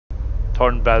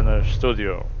Banner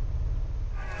Studio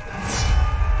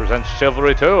presents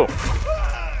Chivalry 2.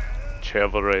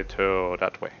 Chivalry 2,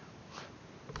 that way.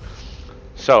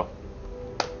 So,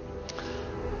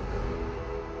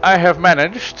 I have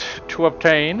managed to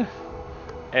obtain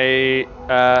a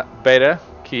beta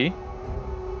key.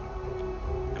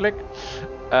 Click.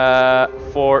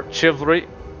 For Chivalry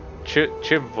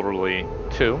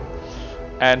 2,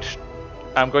 and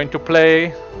I'm going to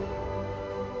play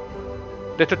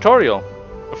the tutorial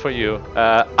for you.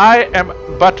 I am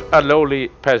but a lowly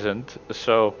peasant,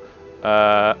 so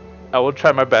I will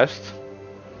try my best.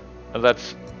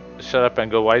 Let's shut up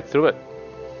and go right through it.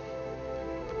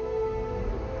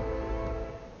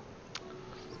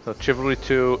 So Chivalry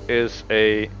 2 is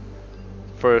a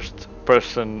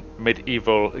first-person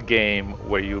medieval game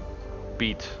where you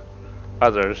beat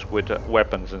others with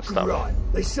weapons and stuff. Right,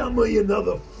 they sent me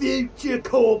another future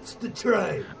corpse to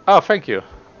train. Oh, thank you.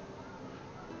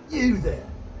 You there?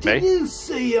 Me? Can you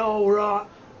see all right?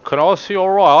 Can I see all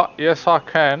right? Yes, I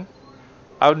can.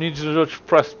 I need you to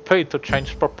press P to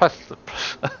change perspective.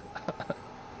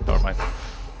 Never mind.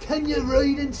 Can you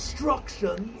read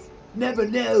instructions? Never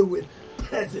know with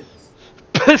peasants.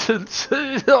 Peasants?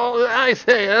 Oh, I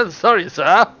say, I'm sorry,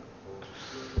 sir.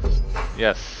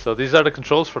 Yes, so these are the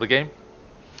controls for the game.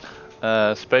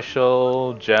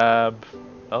 Special, jab,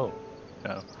 oh,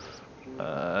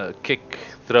 no. Kick,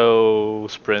 throw,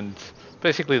 sprint.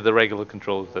 Basically the regular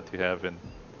controls that you have in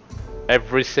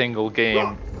every single game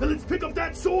Right, then let's pick up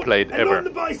that sword played and ever. learn the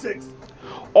basics.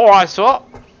 Alright, sir.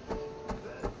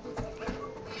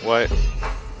 Why are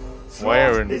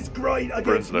Sword is great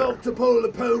against Brindler? multiple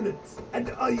opponents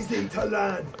and easy to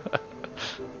land.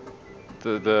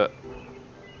 the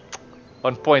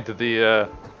on point the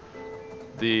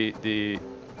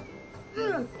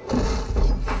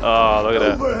oh, look at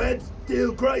that. Overheads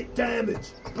deal great damage,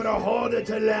 but are harder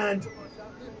to land.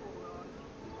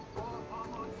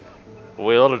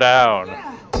 Wheel down.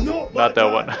 Not Not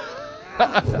that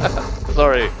one.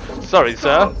 Sorry, sir.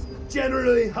 Stabs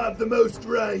generally have the most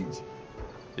range.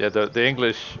 Yeah, the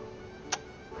English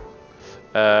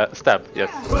stab. Yes,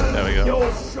 Well, there we go.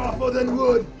 You're sharper than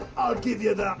wood. I'll give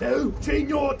you that. Now, chain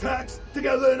your attacks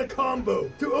together in a combo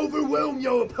to overwhelm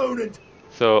your opponent.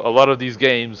 So a lot of these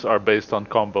games are based on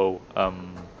combo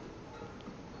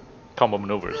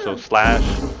maneuvers. So slash,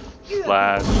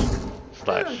 slash,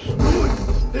 slash. Good.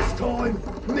 This time,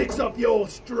 mix up your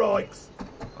strikes.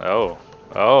 Oh,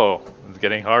 it's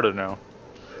getting harder now.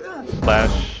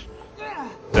 Slash,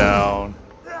 down,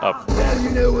 up. Now you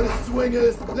know what a swing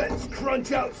is. Let's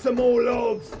crunch out some more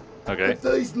logs. Okay. If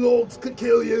these logs could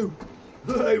kill you.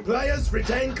 The players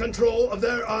retain control of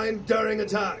their aim during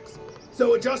attacks.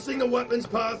 So adjusting the weapon's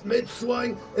path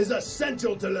mid-swing is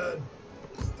essential to learn.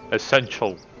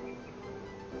 Essential.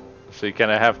 So you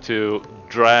kind of have to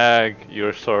drag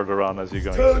your sword around as you're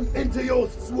going. Turn into your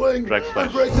swing Drag slash.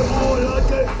 and break the ball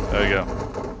like it. There we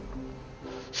go.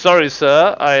 Sorry,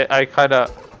 sir. I kind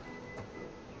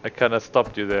of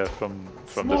stopped you there from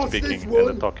the Smash speaking this and one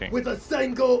the talking. with a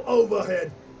single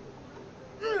overhead.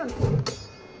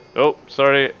 Oh,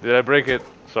 sorry. Did I break it?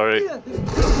 Sorry. Come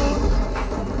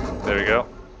There we go.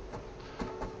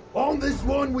 on this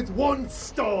one with one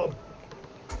stab.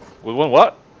 With one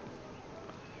what?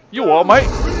 You what, mate?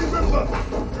 Remember,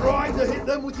 try to hit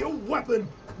them with your weapon,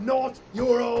 not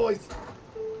your eyes.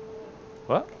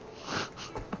 What?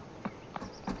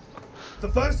 The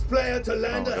first player to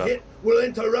land Oh, a God. hit will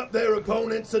interrupt their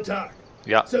opponent's attack.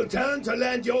 Yeah. So turn to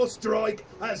land your strike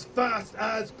as fast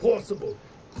as possible.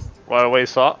 Right away,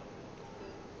 sir.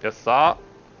 Yes, sir.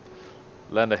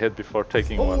 Land a hit before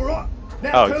taking one. Alright,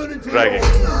 now Oh, turn into dragging.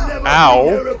 your never Ow. beat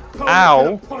your opponent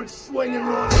Ow. with a punch swinging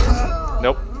right there.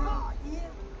 Nope.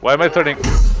 Why am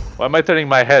I turning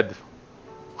my head?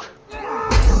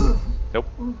 Nope.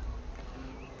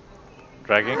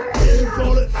 Dragging. You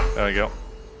got it. There we go.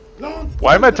 Lance,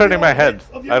 Why am I both of turning my your head? hits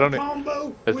of I your don't-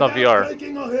 combo it's not without VR.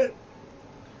 taking a hit.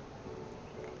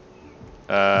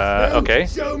 Now, Okay.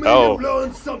 Show me Oh. you've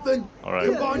learned something. Alright.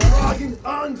 Combine dragging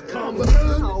and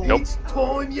combo Nope. each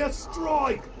time you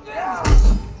strike.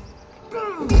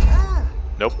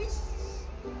 Nope.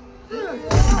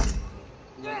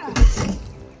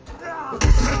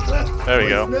 There we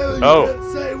go. Now you Oh.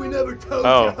 can't say we never told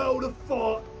Oh. you how to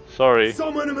fight. Sorry.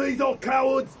 Some enemies are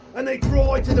cowards and they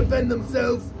try to defend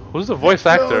themselves. Who's the voice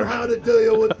Learn actor? how to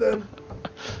deal with them.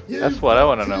 That's what I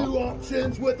wanna know. Two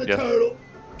options with the Yes. turtle: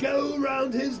 go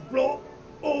around his block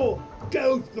or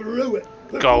go through it.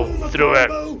 Go Perform a through it.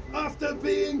 combo after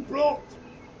being blocked.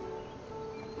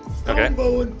 Okay.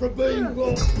 Comboing for being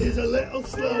blocked is a little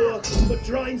slower, but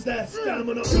drains their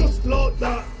stamina just like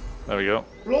that. There we go.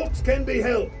 Blocks can be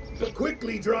held. but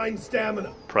quickly drain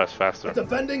stamina. Press faster. A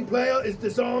defending player is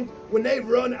disarmed when they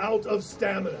run out of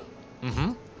stamina.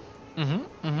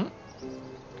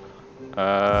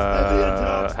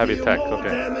 Heavy attack, okay.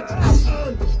 Damage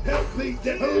and help beat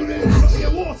the opponent. You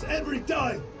lost every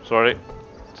time. Sorry.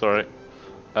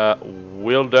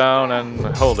 Wheel down and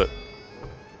hold it.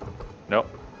 No.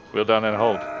 Wheel down and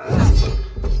hold.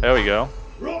 There we go.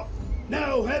 Right.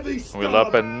 Now heavy stab. Wheel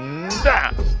up and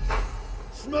down.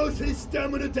 Smash his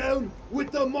stamina down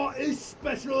with the mighty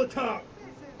special attack.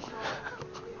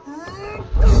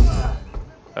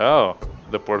 Oh,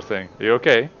 the poor thing. Are you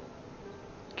okay?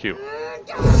 Q.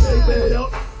 Keep it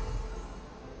up.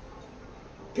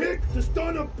 Kick to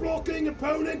stun a blocking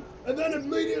opponent and then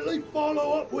immediately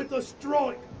follow up with a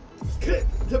strike. Kick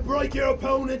to break your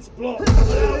opponent's block,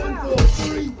 allowing for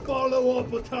 3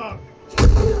 follow-up attacks.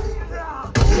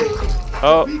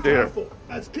 Oh Be dear. careful,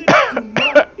 as kicks do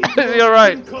not You're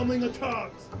right. incoming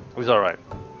attacks. He's alright.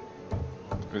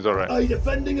 He's alright. A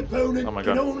defending opponent Oh my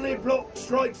can God. only block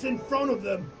strikes in front of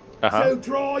them. Uh-huh. So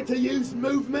try to use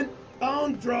movement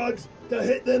and drugs to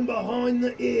hit them behind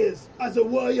the ears as a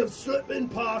way of slipping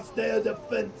past their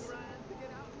defense.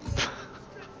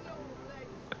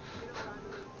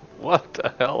 What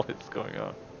the hell is going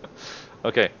on?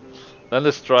 Okay. Then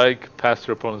the strike past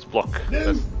your opponent's block. Now,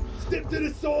 That's- step to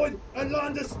the side and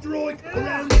land a strike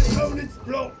around the opponent's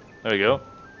block. There we go.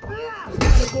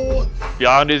 Attaboard.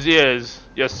 Behind his ears.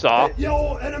 Yes, sir. Hit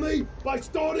your enemy by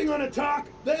starting an attack,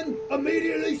 then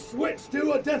immediately switch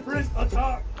to a different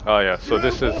attack. Oh yeah. So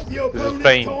this Throw is off your opponent's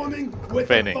feign. timing with a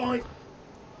Feigning. feint.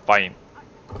 Feign.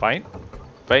 Feign?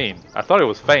 Feign. I thought it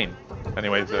was feign.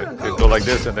 Anyways, you go like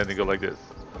this and then you go like this.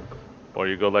 Or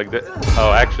you go like this.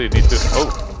 Oh, actually you need to...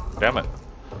 Oh, damn it.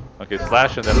 Okay,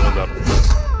 slash and then wheel up.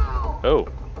 Oh.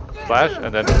 Slash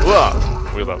and then...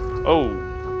 Wheel up.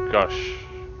 Oh, gosh.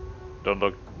 Don't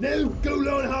look... Now go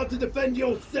learn how to defend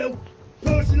yourself.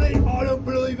 Personally, I don't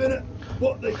believe in it,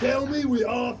 but they tell me we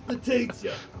have to teach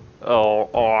you. Oh,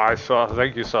 I saw.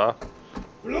 Thank you, sir.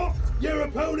 Block your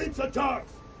opponent's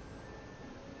attacks.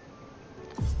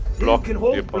 Block You can the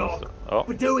hold opponent's- block, oh.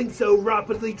 but doing so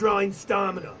rapidly drains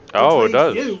stamina. Oh, which it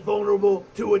does. leaves you vulnerable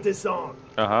to a disarm.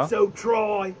 Uh-huh. So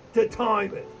try to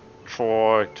time it.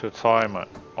 Try to time it.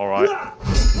 Alright.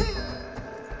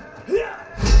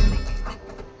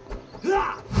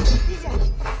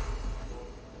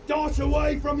 Dash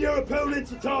away from your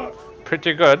opponent's attacks.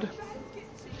 Pretty good.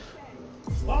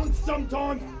 And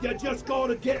sometimes you just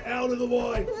gotta get out of the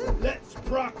way. Let's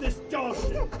practice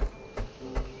dashing.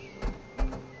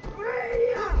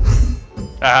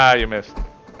 Ah, you missed.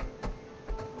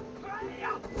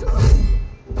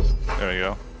 There we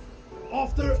go.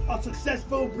 After a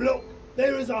successful block,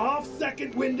 there is a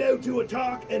half-second window to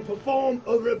attack and perform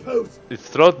a riposte. His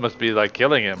throat must be like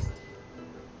killing him.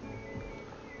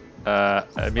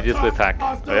 Immediately attack. Oh,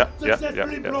 After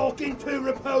successfully yeah. blocking to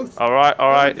riposte. Alright.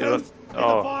 Riposte is a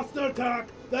Oh, faster attack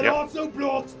that Yep. also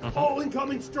blocks all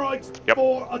incoming strikes Yep.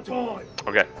 for a time.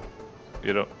 okay.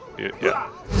 You don't. Yeah.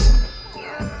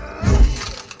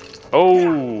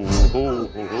 Oh. Right.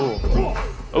 Oh.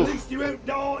 At least you won't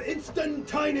die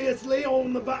instantaneously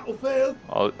on the battlefield.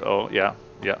 Oh, yeah.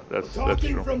 That's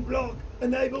Attacking true. from block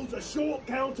enables a short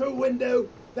counter window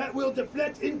that will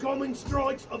deflect incoming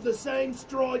strikes of the same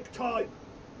strike type.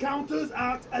 Counters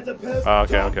act as a perfect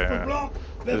Okay, time okay, for yeah. block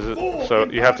This is- before so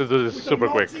you have to impact do this with super a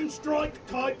quick. matching strike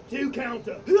type to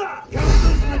counter.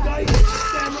 Counters negate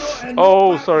stamina and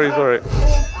Oh, knockback sorry.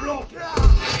 attacks or block.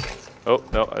 Oh,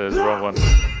 no, that's the wrong one.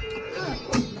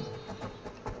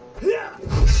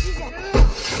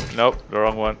 Nope, the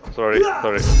wrong one. Sorry.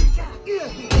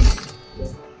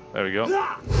 There we go.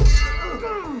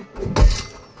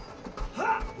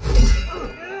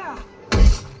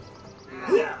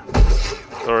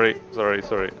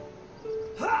 Sorry.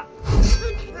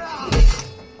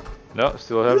 No,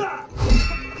 still have.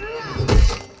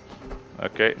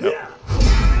 Okay, no.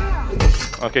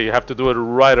 Okay, you have to do it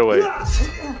right away.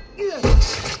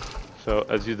 So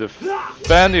as you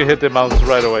defend, you hit the mouse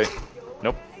right away.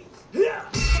 Nope.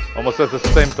 Almost at the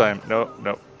same time. No.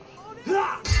 Nope.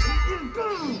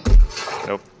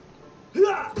 Nope.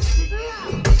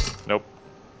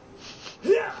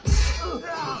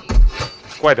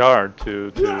 Quite hard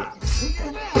to.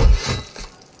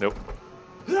 Nope.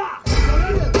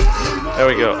 There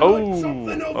we go. Oh.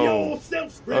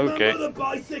 Okay. Remember the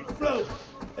basic flow.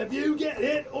 If you get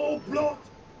hit or blocked,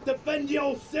 defend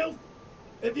yourself.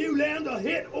 If you land a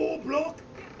hit or block,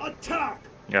 attack.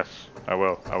 Yes, I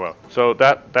will. So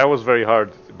that was very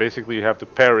hard. Basically, you have to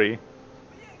parry,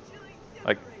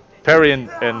 like parry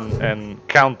and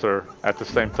counter at the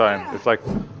same time. It's like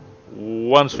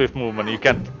one swift movement.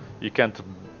 You can't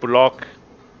block.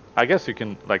 I guess you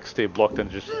can like stay blocked and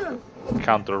just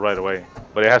counter right away,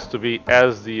 but it has to be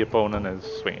as the opponent is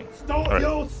swinging. Start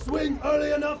your swing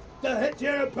early enough to hit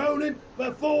your opponent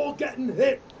before getting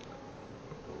hit.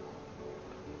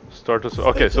 Start to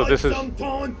okay, so this is some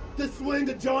time to swing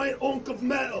a giant hunk of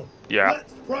metal. Yeah.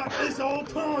 Let's practice our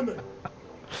timing.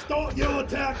 Start your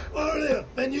attack earlier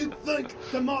than you think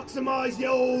to maximize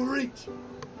your reach.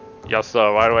 Yes,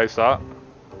 sir. Right away, sir.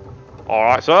 All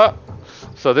right, sir.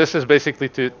 So this is basically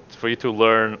for you to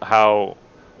learn how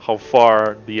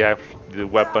far the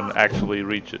weapon actually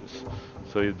reaches.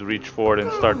 So you reach forward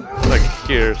and start like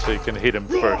here, so you can hit him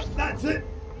first. That's it.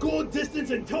 Good distance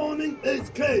and timing is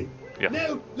key. Yeah.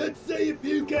 Now let's see if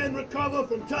you can recover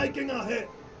from taking a hit.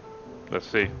 Let's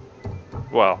see.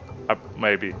 Well,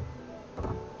 maybe.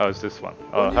 Oh, it's this one.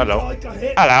 When hello. you take a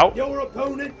hit, Hello. Your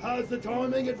opponent has the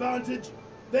timing advantage.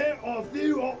 There are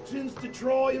few options to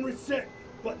try and reset,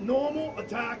 but normal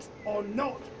attacks are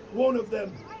not one of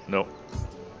them. No.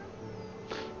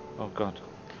 Oh god.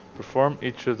 Perform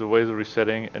each of the ways of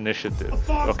resetting initiative. A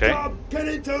fast Okay. jab can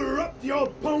interrupt your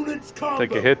opponent's combo.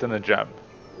 Take a hit and a jab.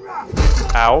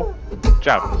 Ow.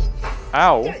 Jab.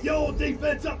 Ow. Get your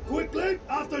defense up quickly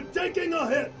after taking a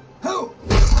hit.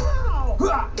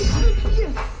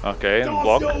 Okay, and Toss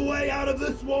block. your way out of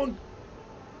this one.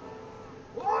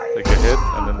 Take a hit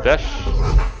and then dash.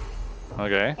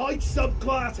 Okay. Each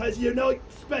subclass has unique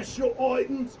special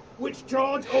items which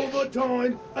charge over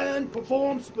time and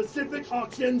perform specific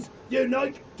actions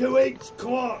unique to each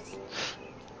class.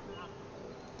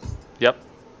 Yep.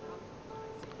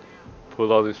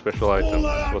 Pull all these special All items.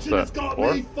 that What's action has that? got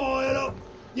 4? me fired up.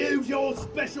 Use your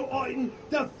special item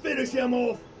to finish him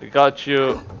off. I got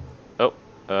you. Oh,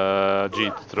 G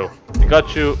to throw. I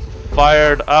got you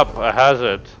fired up. A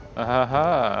hazard.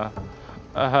 Ahaha.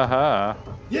 Ahaha.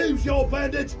 Use your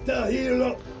bandage to heal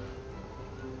up.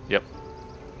 Yep.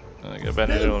 I get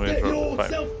bandage on me Get for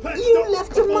yourself 5. patched You up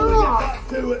left a before we get mark. back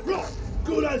to it. Right,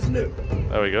 good as new.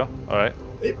 There we go. Alright.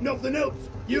 If nothing else,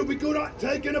 you'll be good at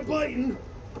taking a beating.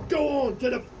 Go on to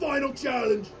the final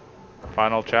challenge.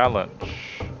 Final challenge.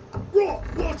 Right,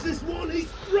 watch this one. He's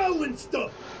throwing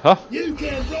stuff. Huh? You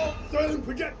can block thrown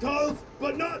projectiles,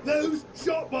 but not those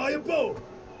shot by a bow.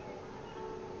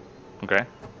 Okay.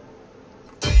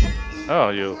 Oh,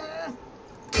 you.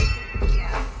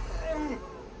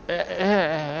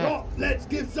 Right, let's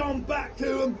give some back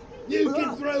to him. You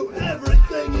can throw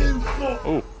everything you've got.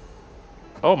 Ooh.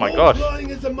 Oh my Ball gosh. playing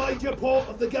is a major part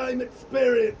of the game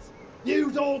experience.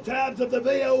 Use all tabs of the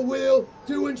VO wheel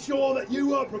to ensure that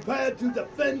you are prepared to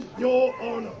defend your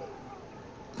honor.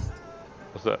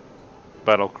 What's that?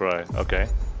 Battle cry. Okay.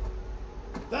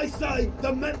 They say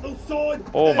the mental side.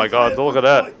 Oh my is god, there look for at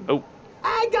that. fighting. Oh.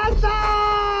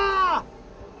 Agatha!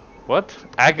 What?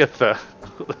 Agatha.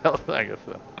 Who the hell is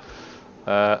Agatha?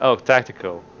 Oh,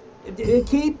 tactical.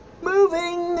 Keep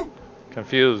moving.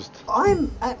 Confused.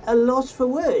 I'm at a loss for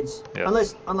words.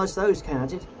 Yes. Unless those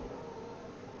counted.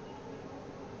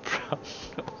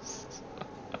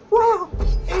 Wow!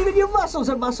 Even your muscles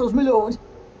are muscles, my lord.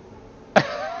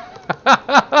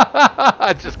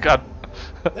 I just got.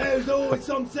 There's always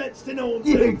some sense to know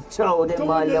You things. told him,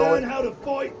 my Time to learn lord. how to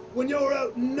fight when you're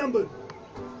outnumbered.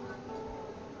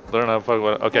 Learn how to fuck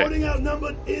with. Okay. Fighting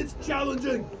outnumbered is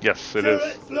challenging. Yes, it So is.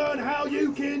 let's learn how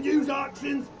you can use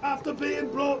actions after being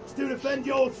blocked to defend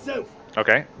yourself.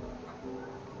 Okay.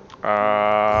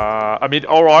 I mean,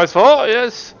 alright, so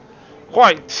yes.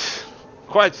 Quite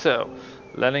so.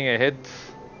 Landing a hit.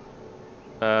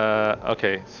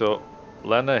 Okay, so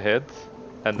land a hit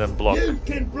and then block. You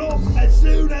can block as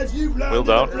soon as you've landed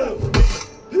Wheel down. a blow.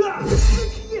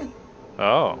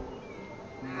 Oh.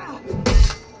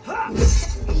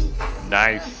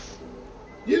 Nice.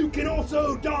 You can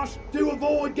also dash to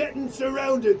avoid getting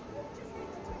surrounded.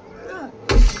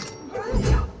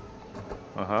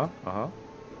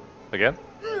 Again?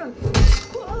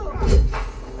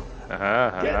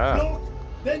 Get blocked,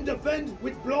 then defend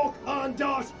with block and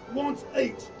dash once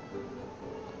each.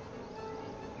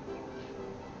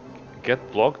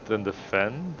 Get blocked and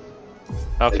defend?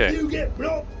 If Okay. you get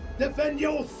blocked, defend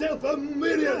yourself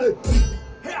immediately.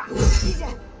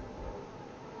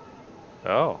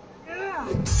 Oh.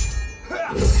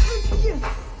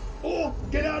 Or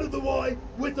get out of the way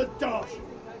with a dash.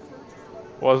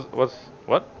 What?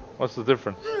 What's the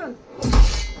difference?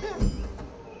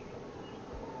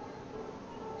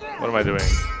 What am I doing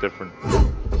different?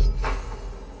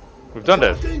 We've done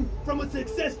this. Blocking from a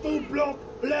successful block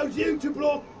allows you to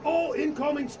block all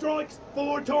incoming strikes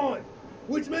for a time,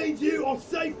 which means you are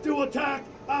safe to attack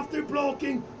after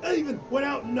blocking even when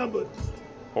outnumbered.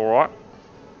 Alright.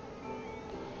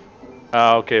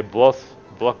 Okay, block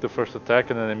the first attack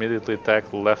and then immediately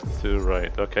attack left to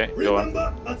right. Okay, go on.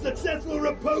 Remember, a successful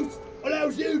riposte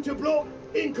allows you to block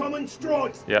incoming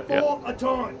strikes Yeah, for a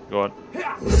time. Go on.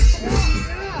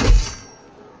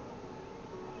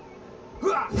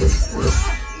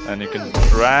 And you can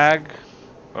drag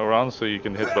around so you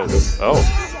can hit both. Oh.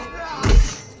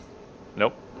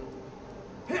 Nope.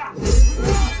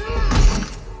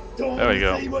 There we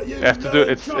go. You have to do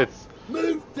it's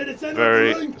Move to the center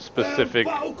very of the room. specific.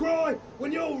 Battle cry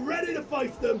when you're ready to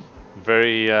face them.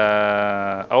 very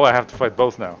oh, I have to fight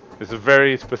both now. It's a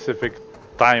very specific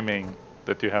timing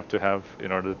that you have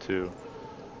in order to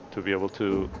be able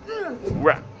to.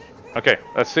 Okay,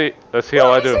 let's see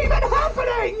how I do. What's even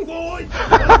happening?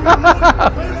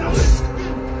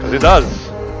 Because it does.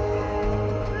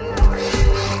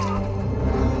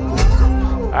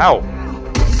 Ow.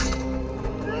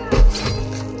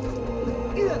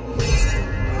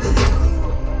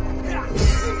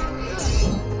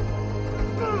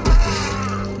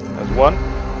 There's one.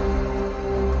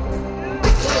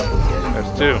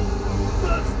 There's two.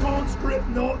 First conscript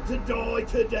not to die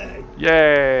today.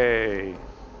 Yay!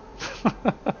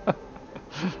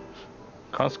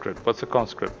 Conscript. What's a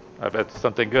conscript? I bet it's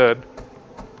something good.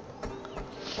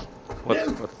 Now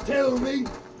tell me,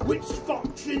 which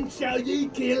faction shall ye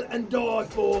kill and die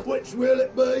for? Which will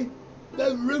it be?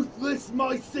 The ruthless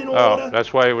Mason order? Oh,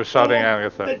 that's why he was shouting or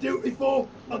Agatha. the dutiful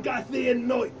Agathian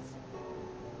knights?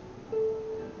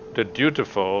 The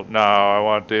dutiful? No, I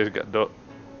want these guys.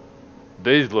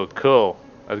 These look cool.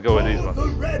 Let's go with these For the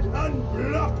ones. red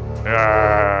and black.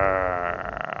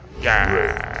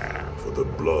 Yeah. For the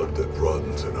blood that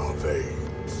runs in our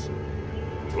veins.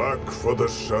 Black for the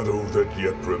shadow that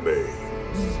yet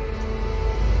remains.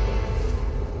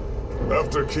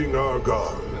 After King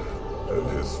Argon and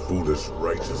his foolish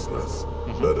righteousness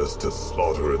led us to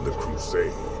slaughter in the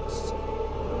Crusades,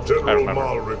 General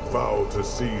Malric vowed to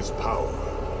seize power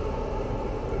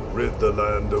and rid the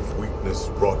land of weakness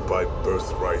brought by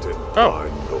birthright and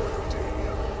blind loyalty.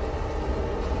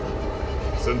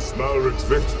 Since Malric's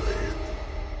victory,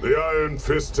 the Iron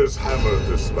Fist has hammered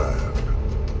this land.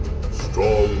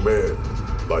 Strong men,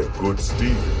 like good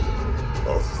steel,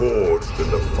 are forged in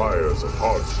the fires of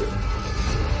hardship.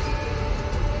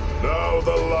 Now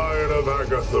the Lion of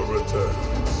Agatha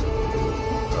returns.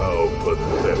 How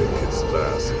pathetic his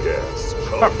last gasp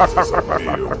comes as a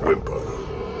mere whimper.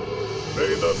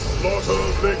 May the slaughter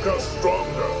make us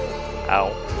stronger.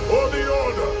 Ow. For the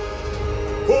Order!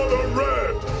 For the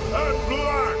red and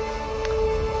black!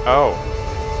 Oh.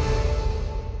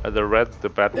 The red, the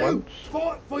bad Now ones?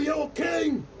 fight for your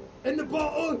king in the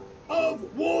battle of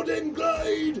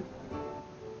Wardenglade!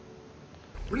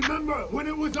 Remember when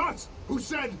it was us who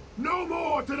said no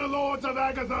more to the Lords of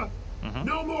Agatha?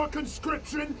 No more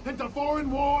conscription into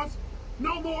foreign wars?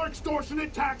 No more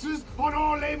extortionate taxes on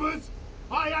our labors?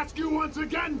 I ask you once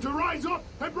again to rise up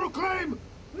and proclaim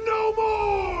no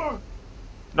more!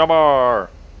 No more!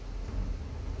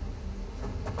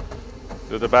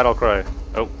 Do the battle cry.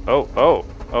 Oh, oh, oh.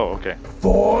 Oh, okay.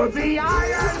 For the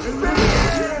Iron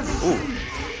Fist! Ooh.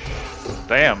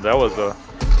 Damn, that was a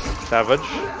savage.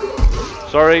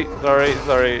 Sorry,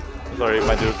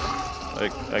 my dude. I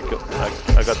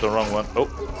got the wrong one. Oh.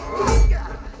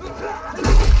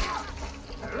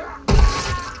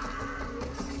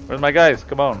 Where's my guys?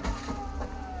 Come on.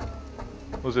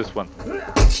 Who's this one?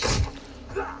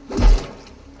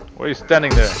 Why are you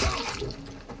standing there?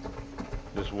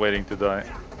 Just waiting to die.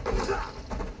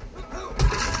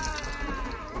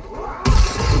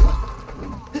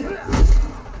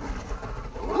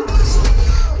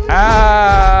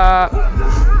 Ah!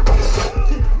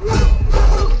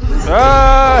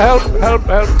 Ah! Help! Help!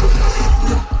 Help!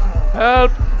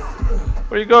 Help!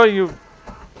 Where are you going, you?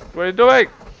 What are you doing?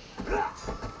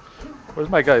 Where's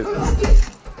my guys?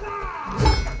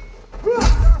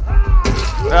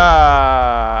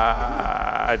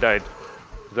 Ah! I died.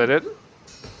 Is that it?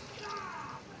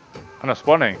 Oh no,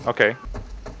 spawning. Okay.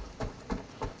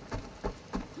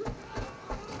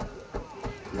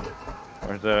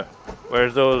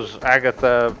 Where's those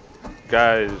Agatha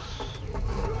guys?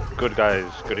 Good guys.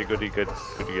 Goody good guys.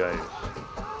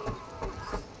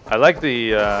 I like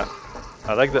the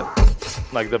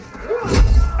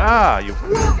ah,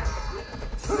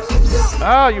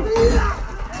 you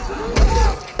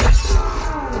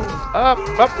up.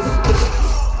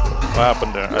 What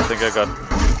happened there? I think I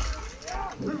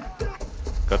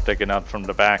got taken out from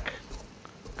the back.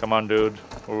 Come on, dude.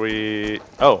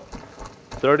 Oh,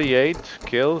 38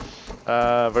 kills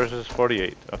versus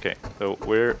 48. Okay, so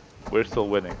we're still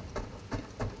winning.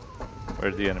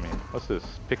 Where's the enemy? What's this?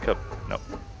 Pick up. No.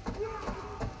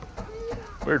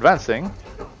 We're advancing.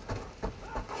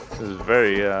 This is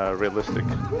very realistic.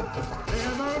 They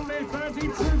have only 30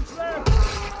 troops left.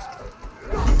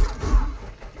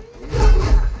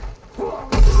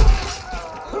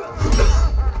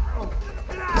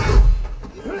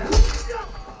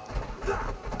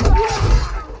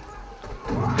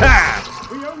 Ha!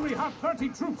 We only have 30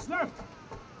 troops left.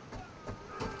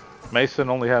 Mason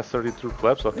only has 32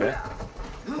 claps. Okay,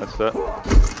 let's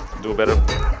do better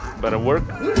work,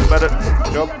 better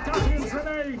job. Battalions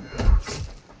remain.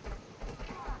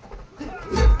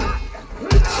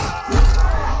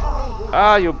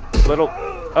 Ah, you little.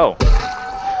 Oh.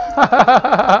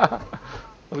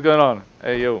 What's going on?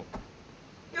 Hey, yo.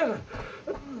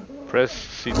 Press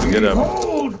C to get up.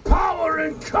 Behold power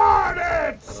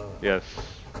incarnate! Yes.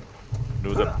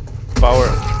 Do the power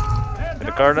and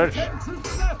the carnage. 10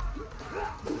 troops left.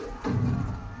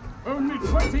 Only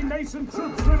 20 Mason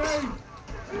troops remain.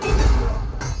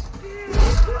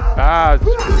 Ah,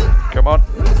 come on.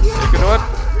 You can do it.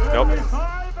 Only Nope.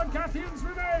 5 Agathians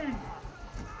remain.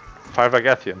 5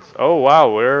 Agathians. Oh, wow.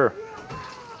 We're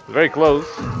very close.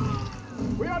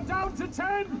 We are down to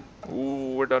 10.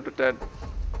 Ooh, we're down to 10.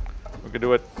 We can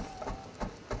do it.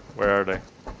 Where are they?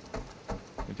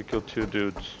 Need to kill 2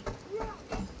 dudes.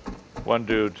 1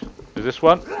 dude. Is this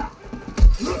one?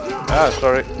 Ah,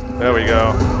 sorry. There we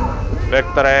go.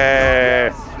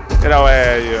 Victory! Get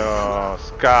away, you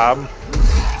scum.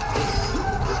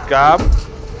 Scum.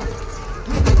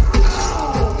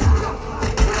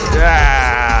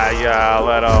 Yeah,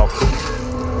 little.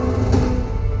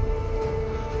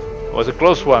 Was a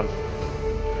close one.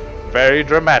 Very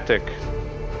dramatic.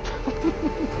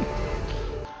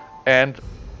 And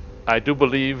I do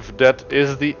believe that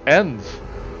is the end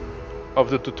of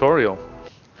the tutorial.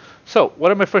 So,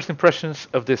 what are my first impressions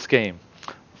of this game?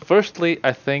 Firstly,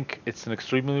 I think it's an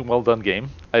extremely well done game.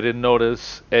 I didn't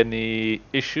notice any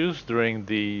issues during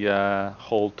the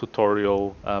whole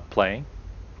tutorial playing.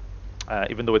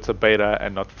 Even though it's a beta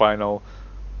and not final,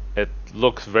 it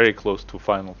looks very close to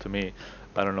final to me.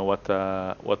 I don't know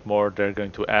what more they're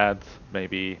going to add,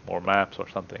 maybe more maps or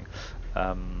something.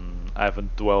 I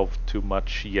haven't delved too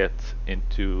much yet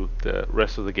into the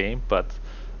rest of the game, but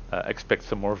expect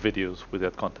some more videos with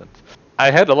that content.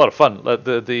 I had a lot of fun.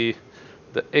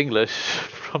 The English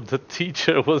from the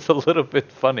teacher was a little bit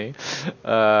funny,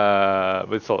 but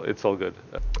it's all good.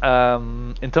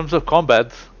 In terms of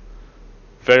combat,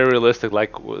 very realistic.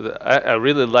 Like I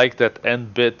really like that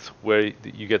end bit where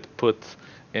you get put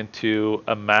into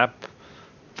a map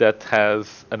that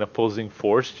has an opposing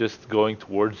force just going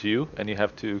towards you, and you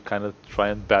have to kind of try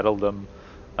and battle them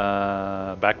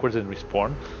backwards and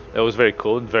respawn. It was very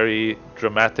cool and very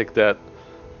dramatic. That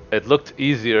it looked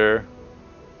easier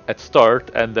at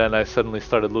start, and then I suddenly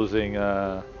started losing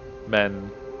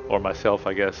men, or myself,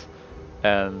 I guess.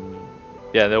 And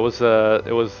yeah, it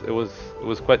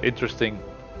was quite interesting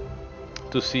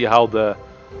to see how the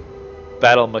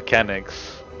battle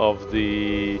mechanics of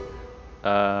the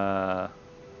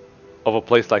of a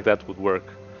place like that would work.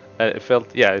 It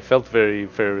felt very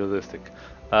realistic.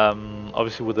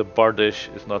 Obviously, with the bardish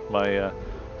is not my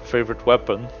favorite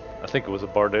weapon. I think it was a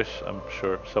bardish. I'm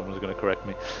sure someone's going to correct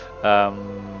me.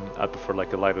 I prefer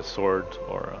like a lighter sword,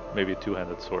 or maybe a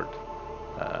two-handed sword.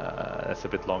 That's a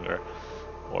bit longer,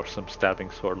 or some stabbing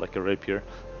sword like a rapier.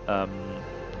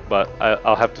 But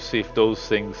I'll have to see if those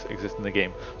things exist in the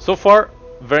game. So far,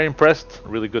 very impressed.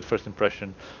 Really good first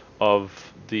impression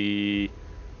of the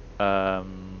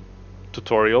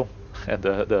tutorial and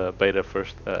the beta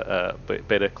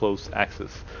beta closed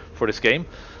access for this game.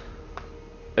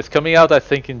 It's coming out, I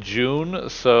think, in June,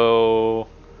 so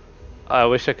I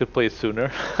wish I could play it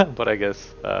sooner, but I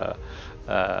guess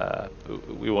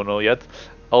we won't know yet.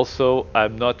 Also,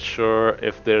 I'm not sure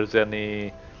if there's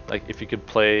any, like, if you can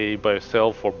play by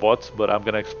yourself or bots, but I'm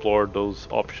gonna explore those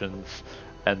options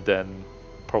and then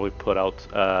probably put out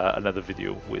another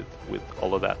video with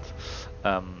all of that.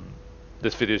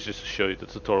 This video is just to show you the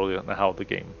tutorial and how the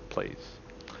game plays.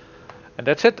 And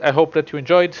that's it. I hope that you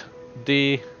enjoyed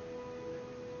the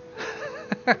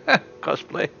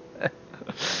cosplay.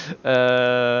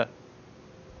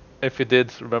 If you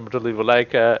did, remember to leave a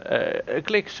like,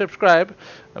 click subscribe.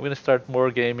 I'm gonna start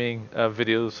more gaming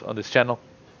videos on this channel,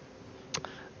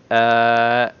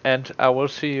 and I will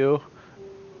see you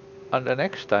on the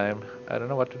next time. I don't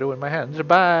know what to do with my hands.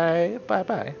 Bye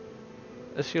bye.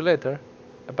 I'll see you later.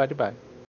 Bye bye.